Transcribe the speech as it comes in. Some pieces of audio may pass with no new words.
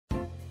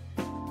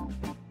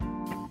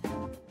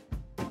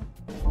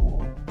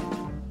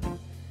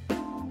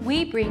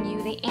we bring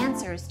you the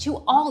answers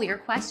to all your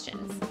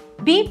questions.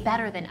 Be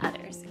better than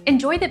others.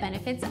 Enjoy the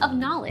benefits of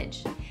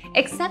knowledge.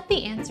 Accept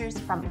the answers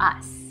from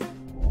us.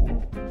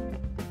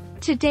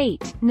 To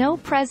date, no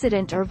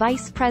president or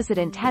vice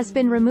president has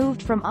been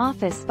removed from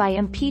office by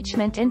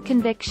impeachment and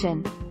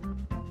conviction.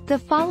 The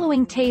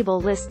following table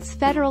lists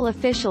federal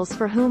officials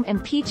for whom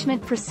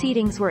impeachment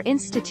proceedings were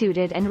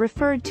instituted and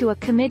referred to a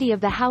committee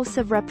of the House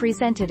of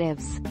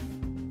Representatives.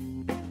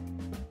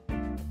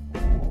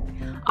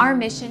 Our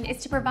mission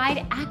is to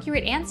provide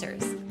accurate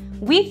answers.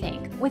 We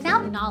think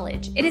without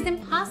knowledge, it is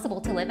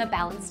impossible to live a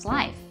balanced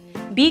life.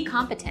 Be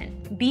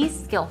competent, be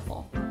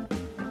skillful.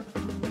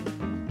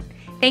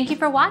 Thank you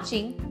for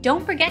watching.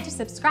 Don't forget to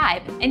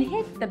subscribe and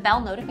hit the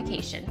bell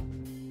notification.